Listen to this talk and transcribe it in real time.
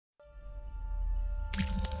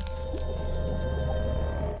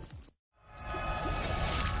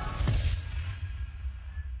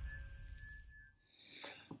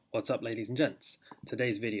What's up, ladies and gents?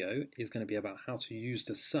 Today's video is going to be about how to use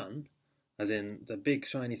the sun, as in the big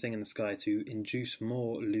shiny thing in the sky, to induce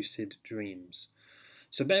more lucid dreams.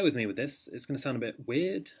 So bear with me with this. It's going to sound a bit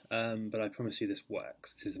weird, but I promise you this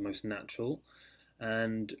works. This is the most natural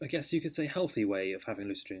and I guess you could say healthy way of having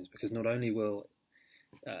lucid dreams, because not only will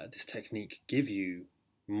this technique give you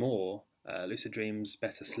more lucid dreams,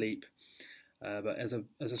 better sleep, but as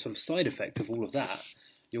a sort of side effect of all of that,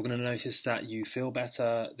 you're going to notice that you feel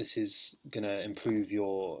better. This is going to improve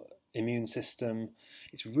your immune system.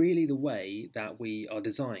 It's really the way that we are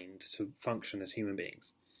designed to function as human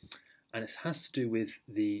beings. And it has to do with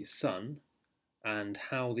the sun and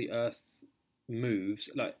how the earth moves.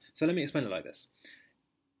 So let me explain it like this.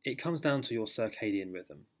 It comes down to your circadian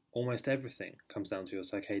rhythm. Almost everything comes down to your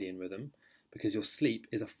circadian rhythm, because your sleep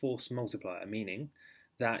is a force multiplier, meaning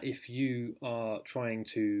that if you are trying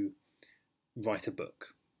to write a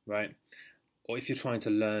book, right? Or if you're trying to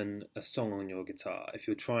learn a song on your guitar, if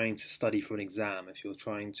you're trying to study for an exam, if you're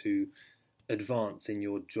trying to advance in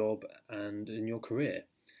your job and in your career,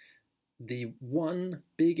 the one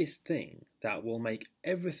biggest thing that will make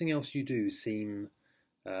everything else you do seem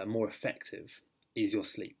more effective is your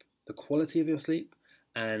sleep. The quality of your sleep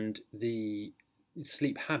and the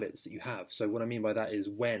sleep habits that you have. So what I mean by that is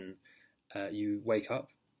when you wake up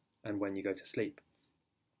and when you go to sleep,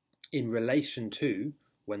 in relation to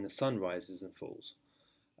when the sun rises and falls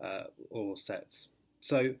or sets.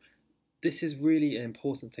 So this is really an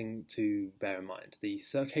important thing to bear in mind. The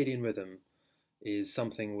circadian rhythm is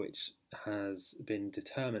something which has been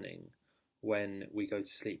determining when we go to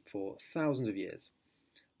sleep for thousands of years.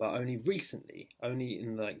 But only recently, only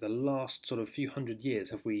in like the last sort of few hundred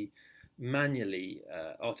years, have we manually,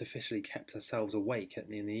 artificially kept ourselves awake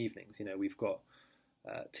in the evenings. You know, we've got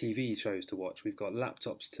TV shows to watch, we've got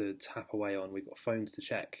laptops to tap away on, we've got phones to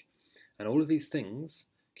check, and all of these things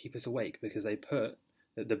keep us awake because they put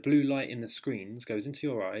the blue light in the screens goes into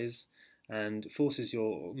your eyes and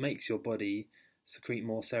makes your body secrete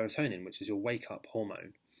more serotonin, which is your wake up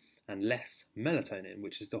hormone, and less melatonin,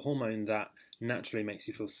 which is the hormone that naturally makes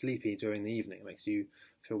you feel sleepy during the evening. It makes you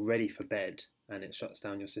feel ready for bed, and it shuts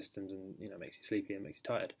down your systems and makes you sleepy and makes you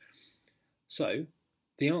tired. So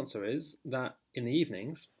the answer is that in the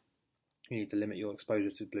evenings, you need to limit your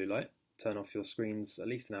exposure to blue light, turn off your screens at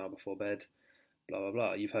least an hour before bed, blah, blah,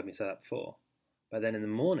 blah. You've heard me say that before. But then in the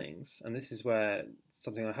mornings, and this is where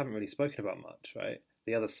something I haven't really spoken about much, right?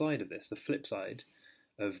 The other side of this, the flip side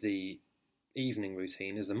of the evening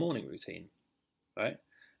routine is the morning routine, right?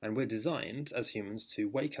 And we're designed as humans to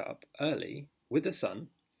wake up early with the sun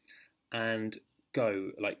and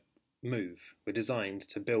go, move. We're designed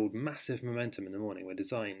to build massive momentum in the morning. We're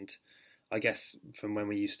designed, I guess, from when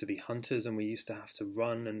we used to be hunters and we used to have to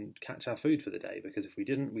run and catch our food for the day, because if we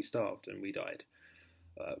didn't, we starved and we died.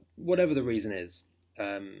 Whatever the reason is,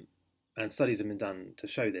 and studies have been done to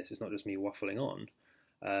show this, it's not just me waffling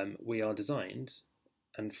on, we are designed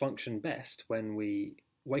and function best when we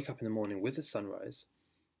wake up in the morning with the sunrise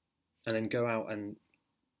and then go out and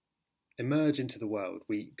emerge into the world.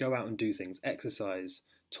 We go out and do things, exercise,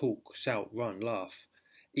 talk, shout, run, laugh,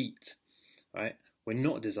 eat, right? We're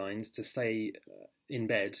not designed to stay in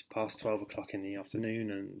bed past 12 o'clock in the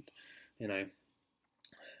afternoon and,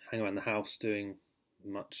 hang around the house doing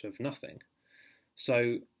much of nothing.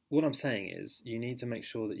 So what I'm saying is you need to make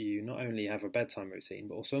sure that you not only have a bedtime routine,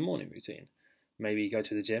 but also a morning routine. Maybe go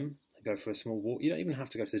to the gym, go for a small walk. You don't even have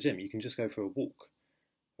to go to the gym. You can just go for a walk,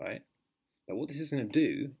 right? But what this is going to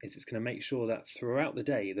do is it's going to make sure that throughout the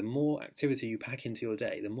day, the more activity you pack into your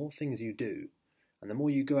day, the more things you do, and the more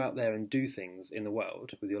you go out there and do things in the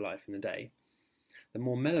world with your life in the day, the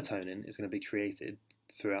more melatonin is going to be created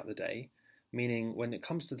throughout the day, meaning when it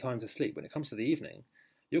comes to time to sleep, when it comes to the evening,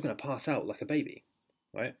 you're going to pass out like a baby,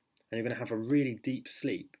 right? And you're going to have a really deep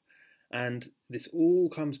sleep. And this all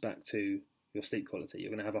comes back to your sleep quality. You're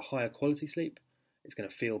going to have a higher quality sleep. It's going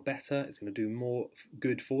to feel better. It's going to do more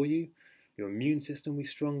good for you. Your immune system will be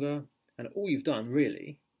stronger. And all you've done,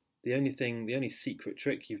 really, the only secret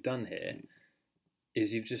trick you've done here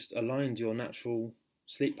is you've just aligned your natural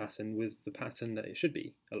sleep pattern with the pattern that it should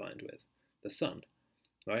be aligned with, the sun,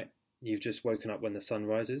 right? You've just woken up when the sun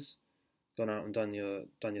rises, gone out and done your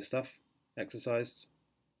stuff, exercised,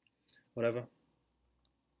 whatever,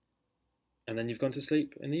 and then you've gone to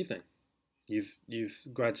sleep in the evening. You've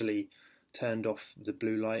gradually turned off the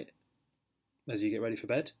blue light as you get ready for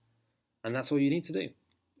bed, and that's all you need to do.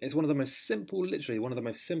 It's one of the most simple, literally one of the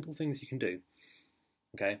most simple things you can do.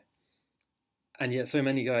 Okay, and yet so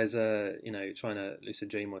many guys are, trying to lucid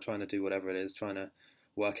dream or trying to do whatever it is, trying to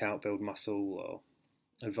work out, build muscle, or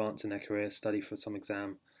advance in their career, study for some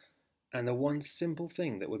exam. And the one simple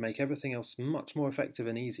thing that would make everything else much more effective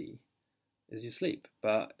and easy is your sleep.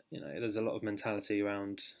 But there's a lot of mentality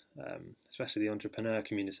around, especially the entrepreneur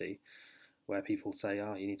community, where people say,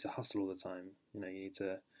 "Oh, you need to hustle all the time. You need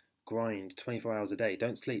to grind 24 hours a day.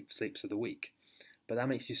 Don't sleep. Sleep's for the weak." But that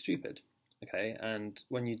makes you stupid. Okay, and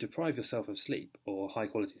when you deprive yourself of sleep or high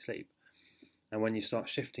quality sleep, and when you start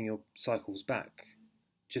shifting your cycles back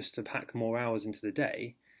just to pack more hours into the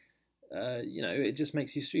day, it just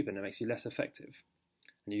makes you stupid and it makes you less effective.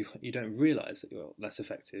 And you don't realize that you're less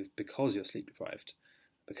effective because you're sleep deprived,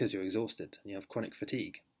 because you're exhausted and you have chronic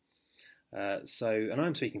fatigue. And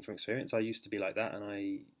I'm speaking from experience. I used to be like that, and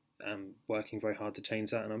I am working very hard to change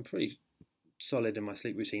that, and I'm pretty solid in my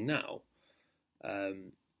sleep routine now.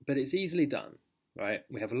 But it's easily done, right?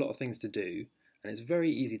 We have a lot of things to do, and it's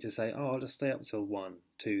very easy to say, "Oh, I'll just stay up till 1,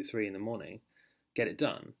 2, 3 in the morning, get it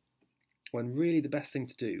done." When really the best thing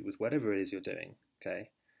to do with whatever it is you're doing, okay,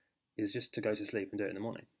 is just to go to sleep and do it in the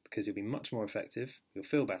morning, because you'll be much more effective, you'll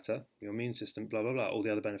feel better, your immune system, blah, blah, blah, all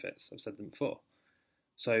the other benefits. I've said them before.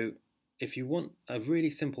 So if you want a really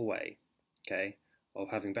simple way, okay, of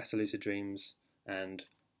having better lucid dreams and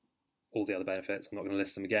all the other benefits, I'm not going to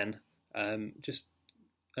list them again, just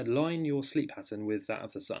align your sleep pattern with that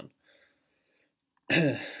of the sun.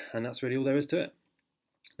 And that's really all there is to it.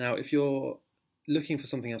 Now, if you're looking for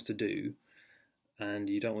something else to do and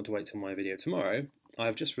you don't want to wait till my video tomorrow,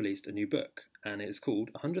 I've just released a new book, and it's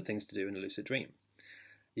called 100 Things to Do in a Lucid Dream.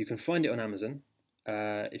 You can find it on Amazon.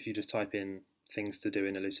 If you just type in "things to do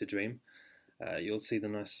in a lucid dream," you'll see the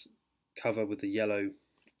nice cover with the yellow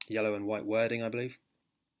and white wording, I believe.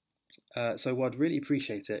 So I'd really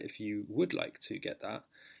appreciate it if you would like to get that.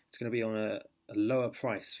 It's going to be on a lower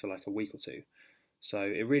price for like a week or two. So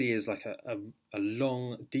it really is like a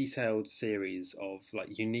long, detailed series of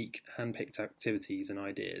like unique, hand-picked activities and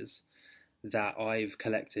ideas that I've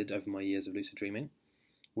collected over my years of lucid dreaming,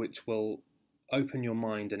 which will open your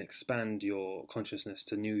mind and expand your consciousness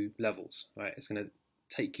to new levels, right? It's going to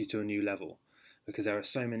take you to a new level, because there are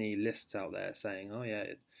so many lists out there saying, "Oh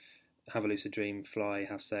yeah, have a lucid dream, fly,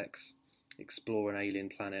 have sex, explore an alien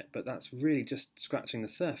planet," but that's really just scratching the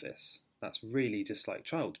surface. That's really just like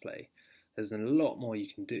child's play. There's a lot more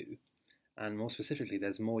you can do, and more specifically,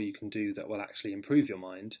 there's more you can do that will actually improve your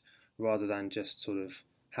mind, rather than just sort of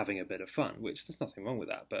having a bit of fun, which there's nothing wrong with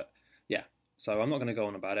that, but yeah. So I'm not going to go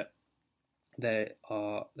on about it.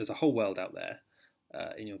 There's a whole world out there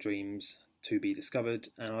in your dreams to be discovered,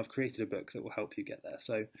 and I've created a book that will help you get there.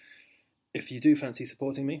 So if you do fancy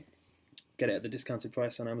supporting me, get it at the discounted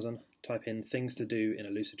price on Amazon. Type in "things to do in a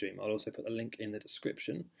lucid dream." I'll also put the link in the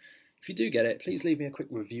description. If you do get it, please leave me a quick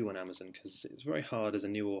review on Amazon, because it's very hard as a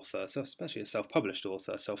new author, so especially a self-published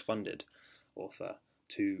author, self-funded author,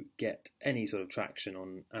 to get any sort of traction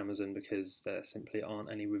on Amazon, because there simply aren't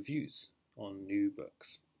any reviews on new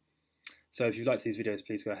books. So if you've liked these videos,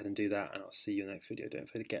 please go ahead and do that, and I'll see you in the next video. Don't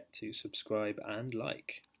forget to subscribe and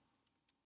like.